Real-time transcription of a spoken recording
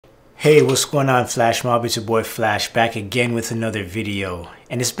Hey, what's going on, Flash Mob? It's your boy Flash back again with another video.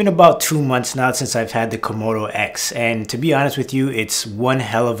 And it's been about 2 months now since I've had the Komodo X, and to be honest with you, it's one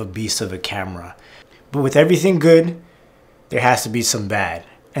hell of a beast of a camera. But with everything good, there has to be some bad.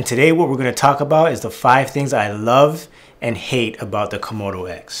 And today what we're going to talk about is the 5 things I love and hate about the Komodo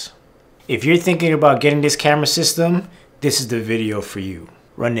X. If you're thinking about getting this camera system, this is the video for you.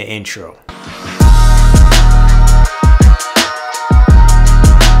 Run the intro.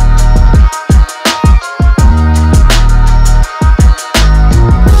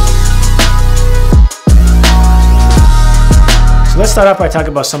 Let's start off by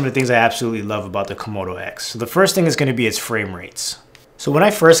talking about some of the things I absolutely love about the Komodo X. So the first thing is going to be its frame rates. So when I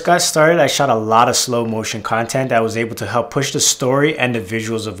first got started, I shot a lot of slow motion content that was able to help push the story and the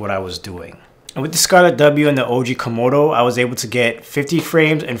visuals of what I was doing. And with the Scarlet-W and the OG Komodo, I was able to get 50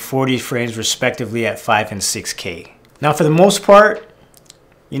 frames and 40 frames respectively at 5 and 6K. Now for the most part,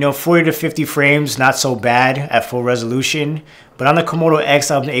 40 to 50 frames, not so bad at full resolution. But on the Komodo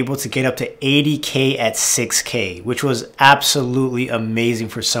X, I was able to get up to 80K at 6K, which was absolutely amazing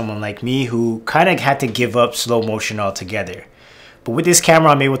for someone like me who kind of had to give up slow motion altogether. But with this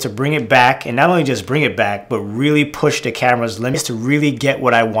camera, I'm able to bring it back, and not only just bring it back, but really push the camera's limits to really get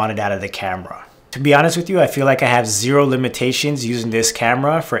what I wanted out of the camera. To be honest with you, I feel like I have zero limitations using this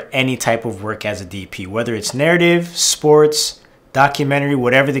camera for any type of work as a DP, whether it's narrative, sports, documentary,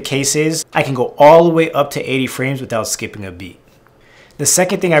 whatever the case is. I can go all the way up to 80 frames without skipping a beat. The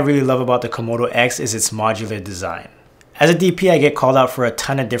second thing I really love about the Komodo X is its modular design. As a DP, I get called out for a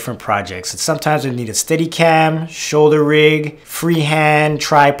ton of different projects, and sometimes I need a steady cam, shoulder rig, freehand,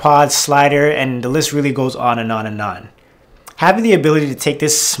 tripod, slider, and the list really goes on and on and on. Having the ability to take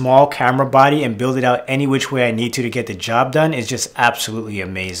this small camera body and build it out any which way I need to get the job done is just absolutely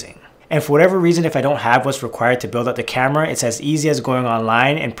amazing. And for whatever reason, if I don't have what's required to build out the camera, it's as easy as going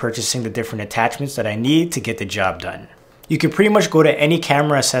online and purchasing the different attachments that I need to get the job done. You can pretty much go to any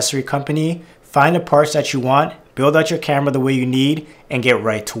camera accessory company, find the parts that you want, build out your camera the way you need, and get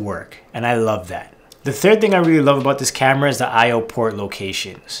right to work. And I love that. The third thing I really love about this camera is the I/O port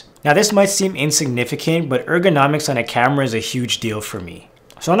locations. Now this might seem insignificant, but ergonomics on a camera is a huge deal for me.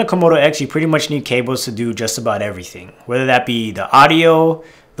 So on the Komodo X, you pretty much need cables to do just about everything, whether that be the audio,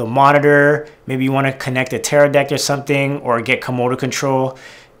 the monitor, maybe you want to connect a pterodactyl or something, or get Komodo control.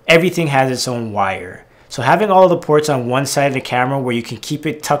 Everything has its own wire. So having all the ports on one side of the camera where you can keep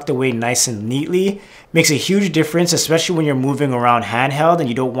it tucked away nice and neatly makes a huge difference, especially when you're moving around handheld and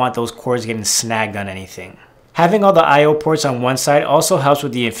you don't want those cords getting snagged on anything. Having all the I/O ports on one side also helps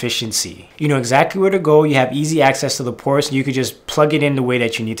with the efficiency. You know exactly where to go, you have easy access to the ports, and you can just plug it in the way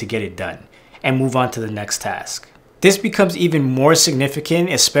that you need to get it done and move on to the next task. This becomes even more significant,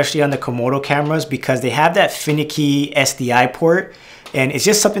 especially on the Komodo cameras, because they have that finicky SDI port, and it's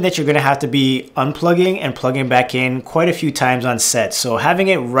just something that you're going to have to be unplugging and plugging back in quite a few times on set. So having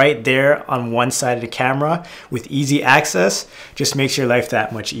it right there on one side of the camera with easy access just makes your life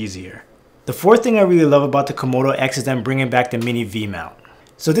that much easier. The fourth thing I really love about the Komodo X is them bringing back the mini V mount.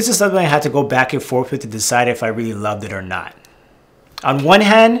 So this is something I had to go back and forth with to decide if I really loved it or not. On one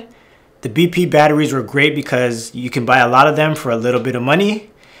hand, the BP batteries were great because you can buy a lot of them for a little bit of money,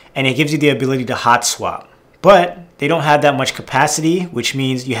 and it gives you the ability to hot swap. But they don't have that much capacity, which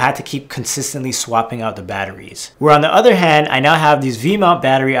means you had to keep consistently swapping out the batteries. Where on the other hand, I now have these V-mount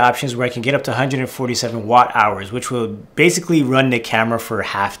battery options where I can get up to 147 watt hours, which will basically run the camera for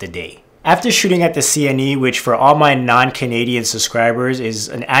half the day. After shooting at the CNE, which for all my non-Canadian subscribers is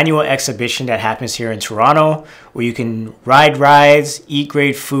an annual exhibition that happens here in Toronto, where you can ride rides, eat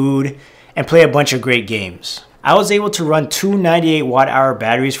great food, and play a bunch of great games. I was able to run 2 98 watt hour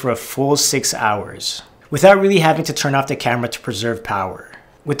batteries for a full 6 hours, without really having to turn off the camera to preserve power.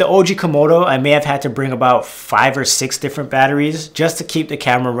 With the OG Komodo, I may have had to bring about 5 or 6 different batteries just to keep the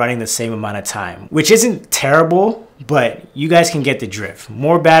camera running the same amount of time, which isn't terrible, but you guys can get the drift.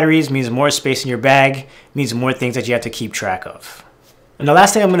 More batteries means more space in your bag, means more things that you have to keep track of. And the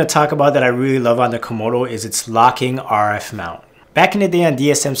last thing I'm going to talk about that I really love on the Komodo is its locking RF mount. Back in the day on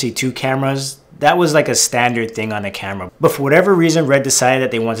DSMC2 cameras, that was like a standard thing on the camera. But for whatever reason, RED decided that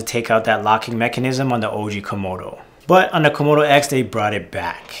they wanted to take out that locking mechanism on the OG Komodo. But on the Komodo X, they brought it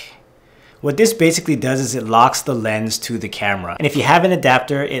back. What this basically does is it locks the lens to the camera. And if you have an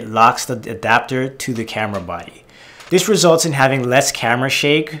adapter, it locks the adapter to the camera body. This results in having less camera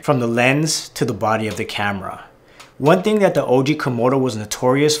shake from the lens to the body of the camera. One thing that the OG Komodo was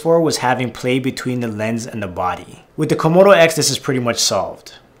notorious for was having play between the lens and the body. With the Komodo X, this is pretty much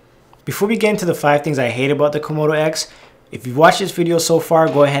solved. Before we get into the 5 things I hate about the Komodo X, If you've watched this video so far,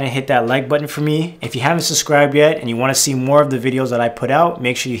 go ahead and hit that like button for me. If you haven't subscribed yet and you want to see more of the videos that I put out,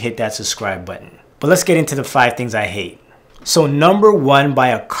 make sure you hit that subscribe button. But let's get into the 5 things I hate. So number 1 by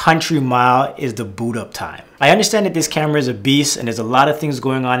a country mile is the boot up time. I understand that this camera is a beast and there's a lot of things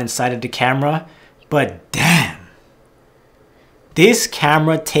going on inside of the camera, but damn, this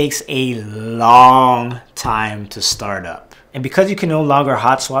camera takes a long time to start up. And because you can no longer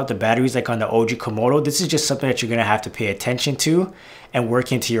hot swap the batteries like on the OG Komodo, this is just something that you're gonna have to pay attention to and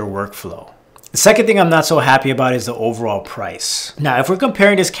work into your workflow. The second thing I'm not so happy about is the overall price. Now, if we're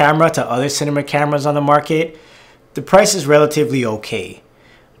comparing this camera to other cinema cameras on the market, the price is relatively okay.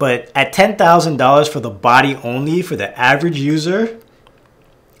 But at $10,000 for the body only for the average user,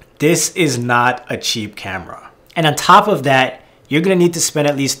 this is not a cheap camera. And on top of that, you're gonna need to spend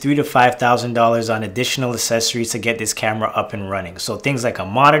at least $3,000 to $5,000 on additional accessories to get this camera up and running. So things like a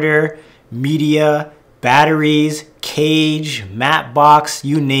monitor, media, batteries, cage, matte box,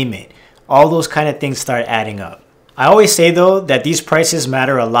 you name it. All those kind of things start adding up. I always say though that these prices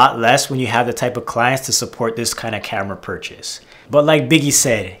matter a lot less when you have the type of clients to support this kind of camera purchase. But like Biggie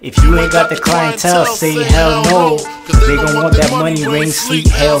said, if you ain't got the clientele, say hell no. They gonna want that money, rain, sleet,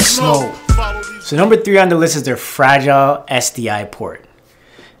 hail, snow. So number 3 on the list is their fragile SDI port.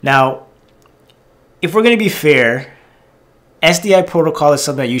 Now, if we're gonna be fair, SDI protocol is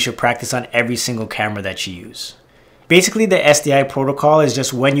something that you should practice on every single camera that you use. Basically, the SDI protocol is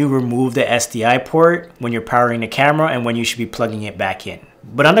just when you remove the SDI port, when you're powering the camera, and when you should be plugging it back in.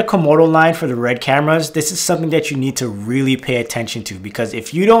 But on the Komodo line for the RED cameras, this is something that you need to really pay attention to, because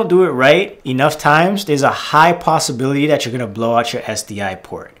if you don't do it right enough times, there's a high possibility that you're gonna blow out your SDI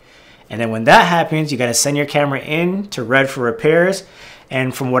port. And then when that happens, you gotta send your camera in to RED for repairs.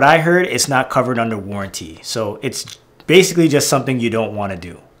 And from what I heard, it's not covered under warranty. So it's basically just something you don't wanna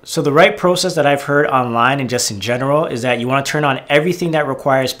do. So the right process that I've heard online and just in general is that you wanna turn on everything that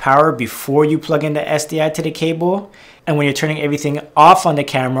requires power before you plug in the SDI to the cable. And when you're turning everything off on the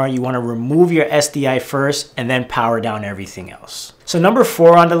camera, you wanna remove your SDI first and then power down everything else. So number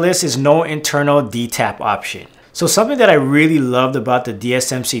 4 on the list is no internal DTAP option. So something that I really loved about the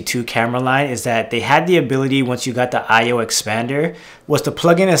DSMC2 camera line is that they had the ability, once you got the IO expander, was to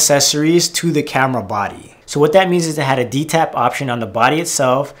plug in accessories to the camera body. So what that means is they had a DTAP option on the body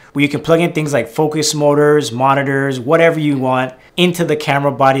itself where you can plug in things like focus motors, monitors, whatever you want into the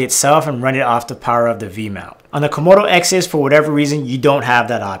camera body itself and run it off the power of the V-mount. On the Komodo X's, for whatever reason, you don't have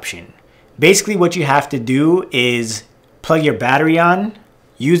that option. Basically what you have to do is plug your battery on,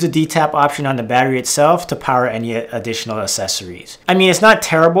 use the DTAP option on the battery itself to power any additional accessories. I mean, it's not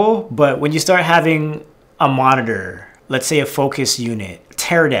terrible, but when you start having a monitor, let's say a focus unit,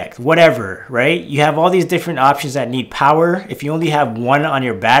 tear deck, whatever, right? You have all these different options that need power. If you only have one on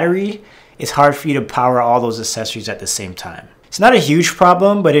your battery, it's hard for you to power all those accessories at the same time. It's not a huge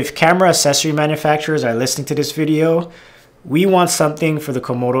problem, but if camera accessory manufacturers are listening to this video, we want something for the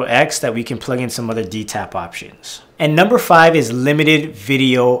Komodo X that we can plug in some other DTAP options. And number 5 is limited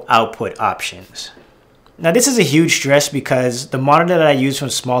video output options. Now this is a huge stress because the monitor that I use from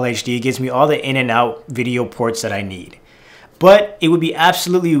Small HD gives me all the in and out video ports that I need. But it would be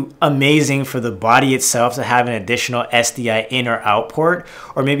absolutely amazing for the body itself to have an additional SDI in or out port,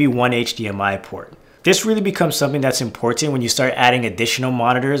 or maybe one HDMI port. This really becomes something that's important when you start adding additional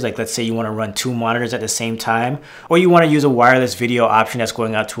monitors, like let's say you want to run 2 monitors at the same time, or you want to use a wireless video option that's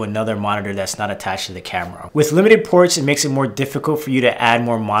going out to another monitor that's not attached to the camera. With limited ports, it makes it more difficult for you to add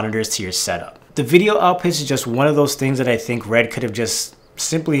more monitors to your setup. The video outputs is just one of those things that I think RED could have just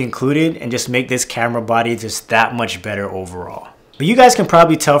simply included and just make this camera body just that much better overall. But you guys can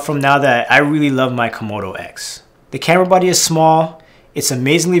probably tell from now that I really love my Komodo X. The camera body is small, it's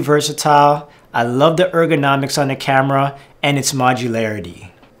amazingly versatile, I love the ergonomics on the camera and its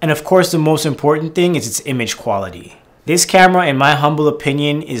modularity. And of course, the most important thing is its image quality. This camera, in my humble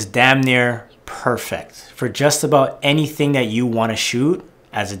opinion, is damn near perfect for just about anything that you want to shoot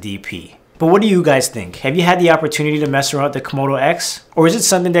as a DP. But what do you guys think? Have you had the opportunity to mess around with the Komodo X? Or is it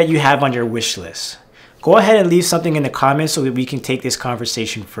something that you have on your wish list? Go ahead and leave something in the comments so that we can take this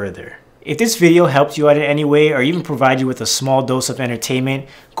conversation further. If this video helped you out in any way or even provide you with a small dose of entertainment,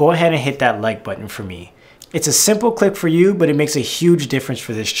 go ahead and hit that like button for me. It's a simple click for you, but it makes a huge difference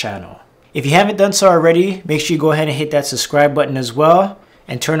for this channel. If you haven't done so already, make sure you go ahead and hit that subscribe button as well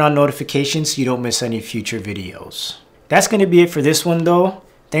and turn on notifications so you don't miss any future videos. That's going to be it for this one though.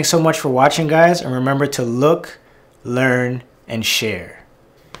 Thanks so much for watching, guys, and remember to look, learn, and share.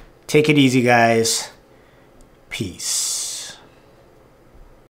 Take it easy, guys. Peace.